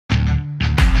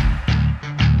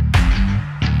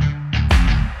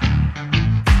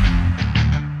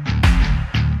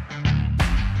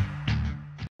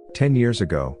10 years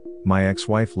ago, my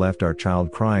ex-wife left our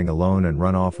child crying alone and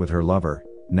run off with her lover.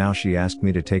 Now she asked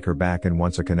me to take her back and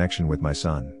wants a connection with my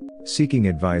son. Seeking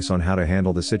advice on how to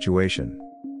handle the situation.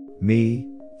 Me,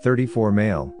 34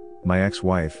 male, my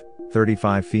ex-wife,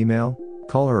 35 female,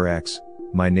 call her ex,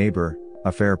 my neighbor,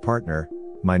 affair partner,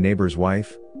 my neighbor's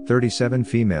wife, 37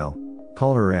 female,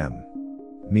 call her M.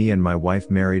 Me and my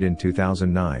wife married in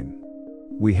 2009.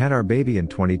 We had our baby in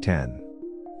 2010.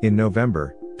 In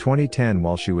November 2010,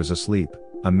 while she was asleep,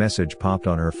 a message popped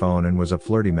on her phone and was a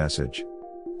flirty message.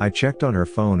 I checked on her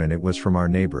phone and it was from our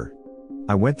neighbor.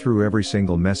 I went through every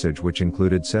single message, which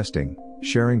included sexting,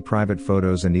 sharing private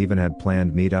photos, and even had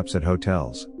planned meetups at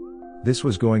hotels. This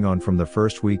was going on from the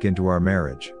first week into our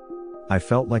marriage. I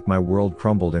felt like my world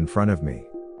crumbled in front of me.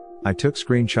 I took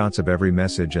screenshots of every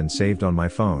message and saved on my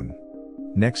phone.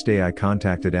 Next day I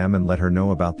contacted M and let her know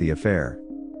about the affair.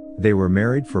 They were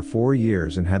married for 4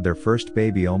 years and had their first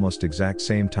baby almost exact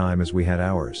same time as we had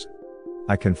ours.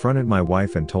 I confronted my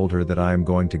wife and told her that I am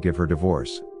going to give her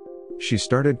divorce. She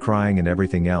started crying and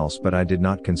everything else, but I did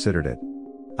not consider it.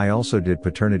 I also did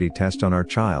paternity test on our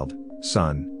child,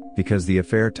 son, because the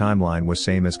affair timeline was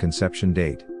same as conception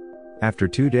date. After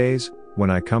 2 days, when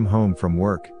I come home from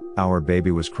work, our baby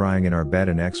was crying in our bed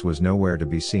and X was nowhere to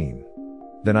be seen.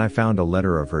 Then I found a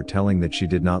letter of her telling that she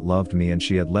did not love me and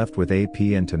she had left with AP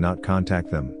and to not contact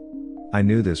them. I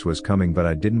knew this was coming, but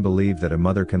I didn't believe that a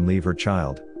mother can leave her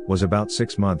child, was about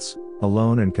 6 months,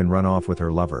 alone and can run off with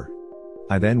her lover.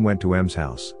 I then went to M's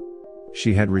house.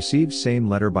 She had received same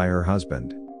letter by her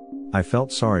husband. I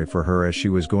felt sorry for her as she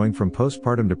was going from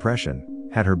postpartum depression,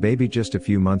 had her baby just a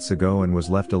few months ago and was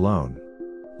left alone.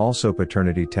 Also,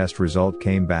 paternity test result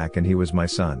came back and he was my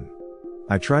son.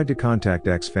 I tried to contact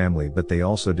X family, but they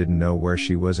also didn't know where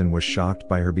she was and was shocked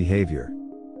by her behavior.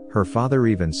 Her father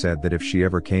even said that if she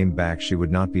ever came back she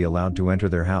would not be allowed to enter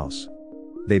their house.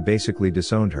 They basically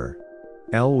disowned her.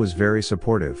 L was very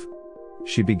supportive.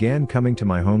 She began coming to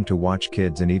my home to watch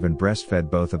kids and even breastfed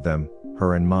both of them,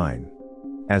 her and mine.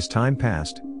 As time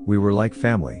passed, we were like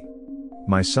family.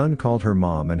 My son called her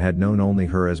mom and had known only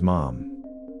her as mom.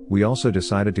 We also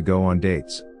decided to go on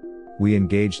dates. We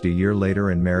engaged a year later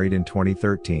and married in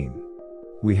 2013.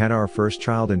 We had our first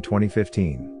child in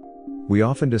 2015. We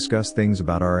often discuss things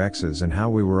about our exes and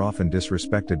how we were often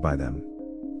disrespected by them.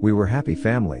 We were happy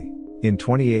family. In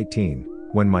 2018,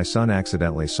 when my son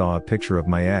accidentally saw a picture of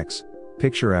my ex,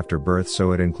 picture after birth,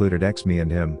 so it included X, me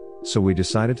and him, so we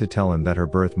decided to tell him that her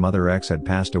birth mother X had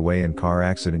passed away in car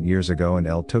accident years ago and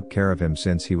L took care of him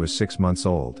since he was 6 months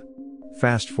old.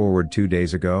 Fast forward 2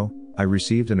 days ago, I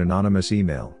received an anonymous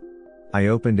email. I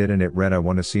opened it and it read, "I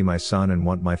want to see my son and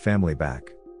want my family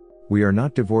back. We are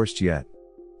not divorced yet."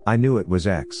 I knew it was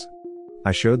X.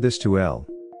 I showed this to L.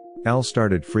 L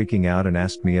started freaking out and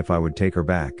asked me if I would take her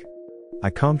back. I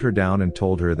calmed her down and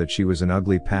told her that she was an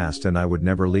ugly past and I would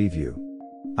never leave you.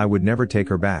 I would never take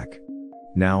her back.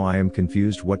 Now I am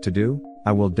confused what to do.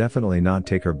 I will definitely not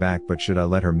take her back, but should I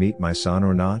let her meet my son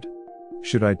or not?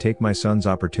 Should I take my son's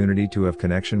opportunity to have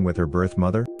connection with her birth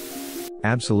mother?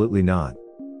 Absolutely not.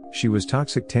 She was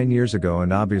toxic 10 years ago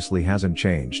and obviously hasn't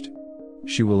changed.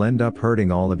 She will end up hurting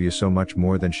all of you so much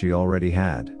more than she already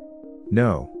had.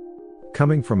 No.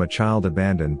 Coming from a child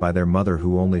abandoned by their mother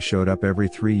who only showed up every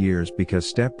 3 years because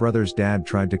stepbrother's dad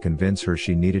tried to convince her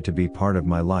she needed to be part of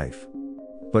my life.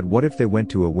 But what if they went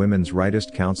to a women's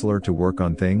rightist counselor to work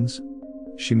on things?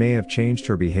 She may have changed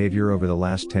her behavior over the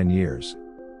last 10 years.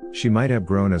 She might have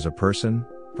grown as a person,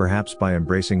 perhaps by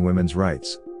embracing women's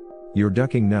rights. You're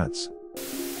ducking nuts.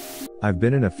 I've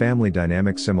been in a family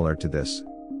dynamic similar to this.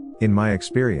 In my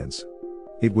experience,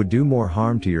 it would do more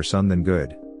harm to your son than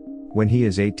good. When he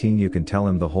is 18 you can tell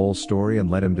him the whole story and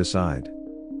let him decide.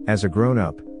 As a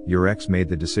grown-up, your ex made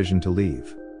the decision to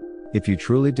leave. If you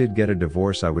truly did get a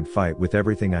divorce I would fight with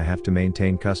everything I have to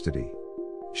maintain custody.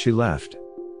 She left.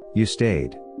 You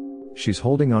stayed. She's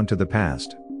holding on to the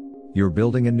past. You're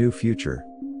building a new future.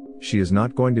 She is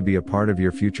not going to be a part of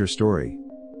your future story.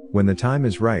 When the time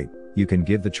is right, you can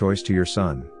give the choice to your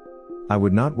son. I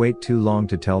would not wait too long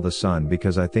to tell the son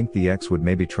because I think the ex would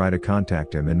maybe try to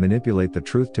contact him and manipulate the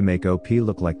truth to make OP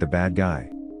look like the bad guy.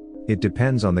 It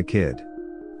depends on the kid.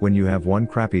 When you have one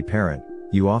crappy parent,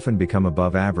 you often become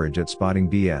above average at spotting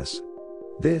BS.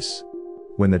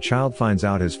 When the child finds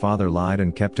out his father lied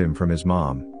and kept him from his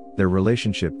mom, their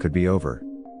relationship could be over.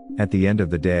 At the end of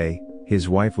the day, his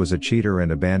wife was a cheater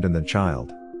and abandoned the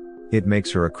child. It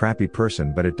makes her a crappy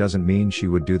person, but it doesn't mean she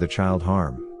would do the child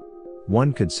harm.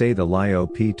 One could say the lie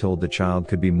OP told the child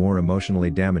could be more emotionally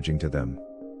damaging to them.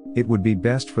 It would be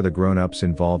best for the grown-ups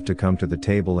involved to come to the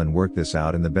table and work this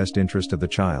out in the best interest of the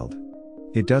child.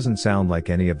 It doesn't sound like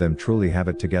any of them truly have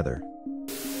it together.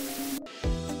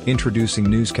 Introducing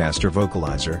Newscaster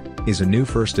Vocalizer is a new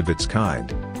first-of-its-kind,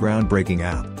 groundbreaking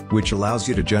app, which allows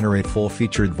you to generate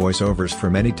full-featured voiceovers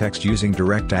from any text using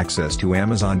direct access to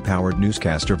Amazon-powered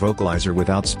Newscaster Vocalizer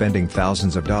without spending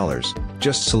thousands of dollars.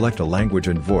 Just select a language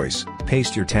and voice,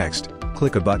 paste your text,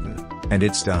 click a button, and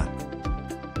it's done.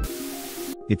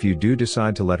 If you do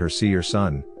decide to let her see your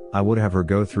son, I would have her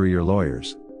go through your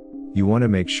lawyers. You want to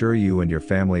make sure you and your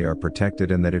family are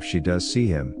protected and that if she does see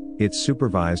him, it's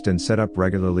supervised and set up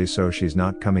regularly so she's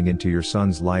not coming into your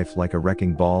son's life like a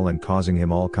wrecking ball and causing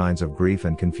him all kinds of grief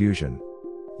and confusion.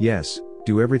 Yes,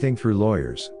 do everything through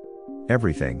lawyers.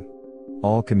 Everything.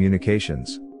 All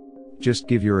communications. Just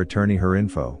give your attorney her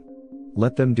info.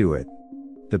 Let them do it.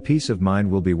 The peace of mind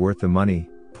will be worth the money.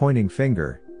 Pointing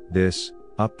finger, this,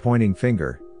 up pointing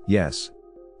finger, yes.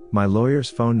 My lawyer's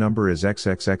phone number is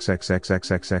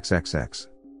XXXXXXXXXX.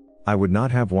 I would not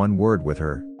have one word with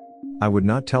her. I would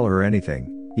not tell her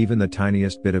anything, even the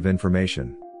tiniest bit of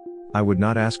information. I would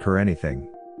not ask her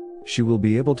anything. She will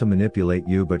be able to manipulate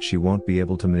you, but she won't be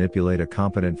able to manipulate a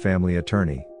competent family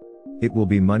attorney. It will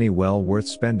be money well worth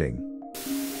spending.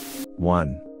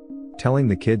 1. Telling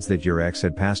the kids that your ex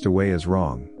had passed away is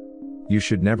wrong. You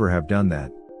should never have done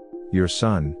that. Your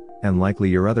son, and likely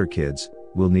your other kids,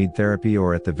 will need therapy,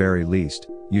 or at the very least,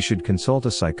 you should consult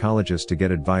a psychologist to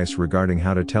get advice regarding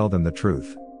how to tell them the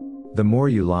truth. The more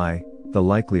you lie, the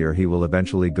likelier he will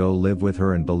eventually go live with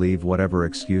her and believe whatever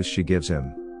excuse she gives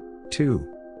him. 2.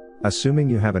 Assuming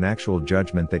you have an actual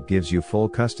judgment that gives you full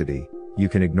custody, you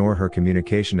can ignore her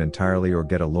communication entirely or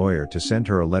get a lawyer to send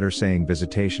her a letter saying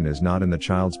visitation is not in the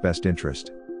child's best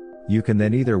interest. You can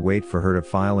then either wait for her to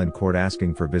file in court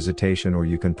asking for visitation, or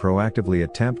you can proactively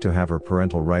attempt to have her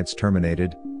parental rights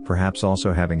terminated, perhaps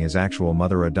also having his actual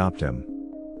mother adopt him.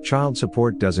 Child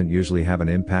support doesn't usually have an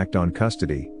impact on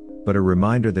custody, but a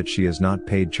reminder that she has not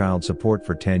paid child support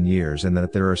for 10 years and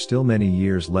that there are still many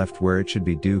years left where it should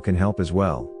be due can help as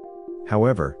well.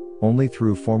 However, only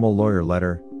through formal lawyer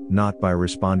letter, not by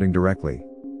responding directly.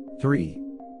 3.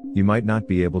 You might not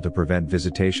be able to prevent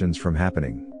visitations from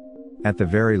happening. At the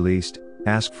very least,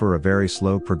 ask for a very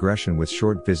slow progression with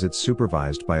short visits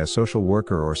supervised by a social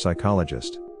worker or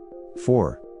psychologist.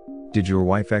 4. Did your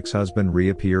wife's ex-husband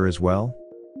reappear as well?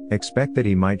 Expect that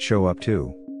he might show up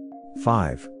too.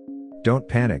 5. Don't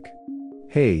panic.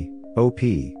 Hey, OP.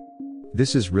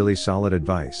 This is really solid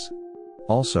advice.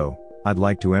 Also, I'd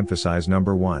like to emphasize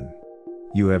number 1.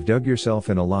 You have dug yourself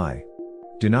in a lie.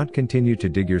 Do not continue to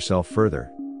dig yourself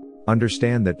further.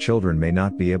 Understand that children may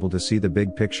not be able to see the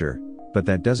big picture, but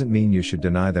that doesn't mean you should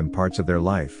deny them parts of their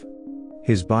life.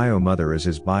 His bio mother is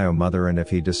his bio mother, and if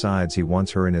he decides he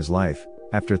wants her in his life,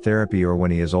 after therapy or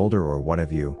when he is older or what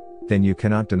have you, then you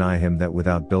cannot deny him that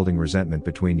without building resentment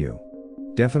between you.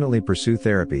 Definitely pursue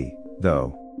therapy,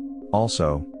 though.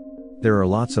 Also, there are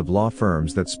lots of law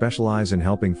firms that specialize in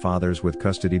helping fathers with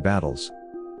custody battles.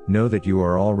 Know that you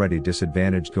are already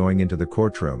disadvantaged going into the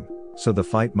courtroom, so the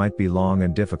fight might be long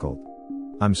and difficult.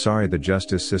 I'm sorry the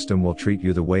justice system will treat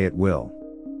you the way it will.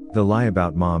 The lie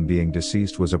about mom being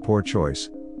deceased was a poor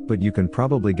choice, but you can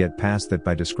probably get past that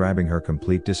by describing her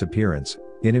complete disappearance,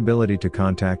 inability to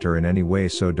contact her in any way,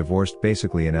 so divorced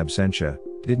basically in absentia,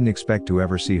 didn't expect to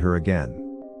ever see her again.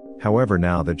 However,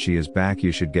 now that she is back,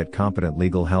 you should get competent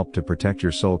legal help to protect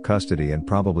your sole custody and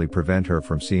probably prevent her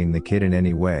from seeing the kid in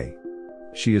any way.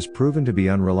 She is proven to be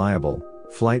unreliable,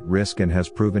 flight risk, and has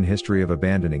proven history of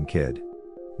abandoning kid.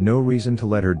 No reason to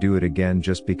let her do it again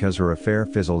just because her affair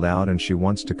fizzled out and she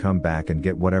wants to come back and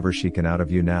get whatever she can out of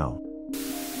you now.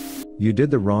 You did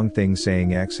the wrong thing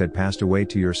saying ex had passed away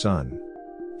to your son.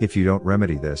 If you don't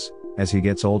remedy this, as he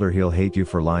gets older he'll hate you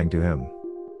for lying to him.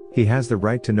 He has the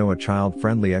right to know a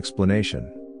child-friendly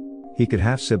explanation. He could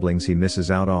have siblings he misses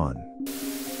out on.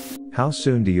 How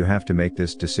soon do you have to make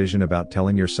this decision about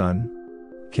telling your son?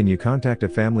 Can you contact a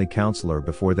family counselor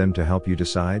before them to help you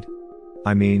decide?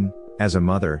 I mean, as a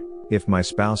mother, if my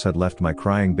spouse had left my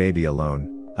crying baby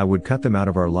alone, I would cut them out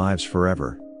of our lives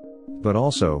forever. But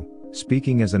also,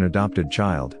 speaking as an adopted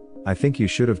child, I think you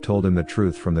should have told him the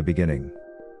truth from the beginning.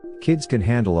 Kids can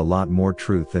handle a lot more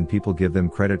truth than people give them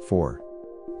credit for.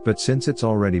 But since it's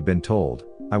already been told,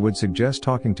 I would suggest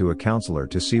talking to a counselor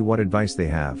to see what advice they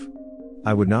have.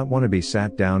 I would not want to be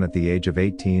sat down at the age of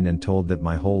 18 and told that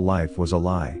my whole life was a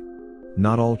lie.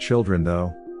 Not all children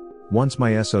though. Once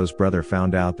my SO's brother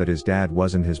found out that his dad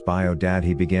wasn't his bio dad,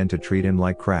 he began to treat him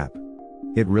like crap.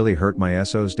 It really hurt my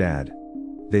SO's dad.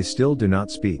 They still do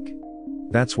not speak.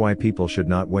 That's why people should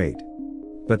not wait.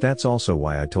 But that's also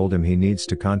why I told him he needs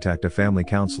to contact a family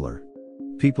counselor.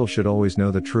 People should always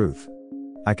know the truth.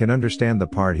 I can understand the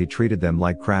part he treated them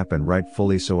like crap, and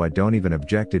rightfully so. I don't even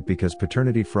object it because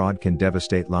paternity fraud can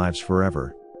devastate lives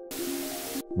forever.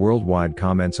 Worldwide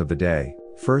comments of the day.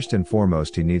 First and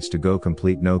foremost, he needs to go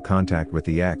complete no contact with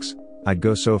the ex. I'd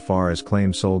go so far as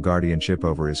claim sole guardianship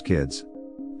over his kids.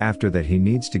 After that, he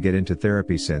needs to get into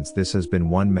therapy, since this has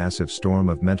been one massive storm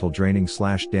of mental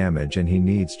draining/damage, and he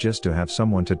needs just to have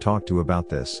someone to talk to about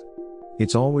this.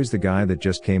 It's always the guy that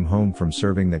just came home from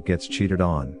serving that gets cheated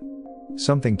on.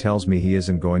 Something tells me he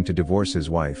isn't going to divorce his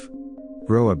wife.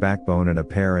 Grow a backbone and a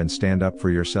pair and stand up for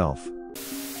yourself.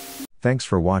 Thanks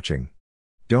for watching.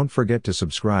 Don't forget to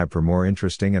subscribe for more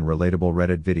interesting and relatable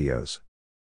Reddit videos.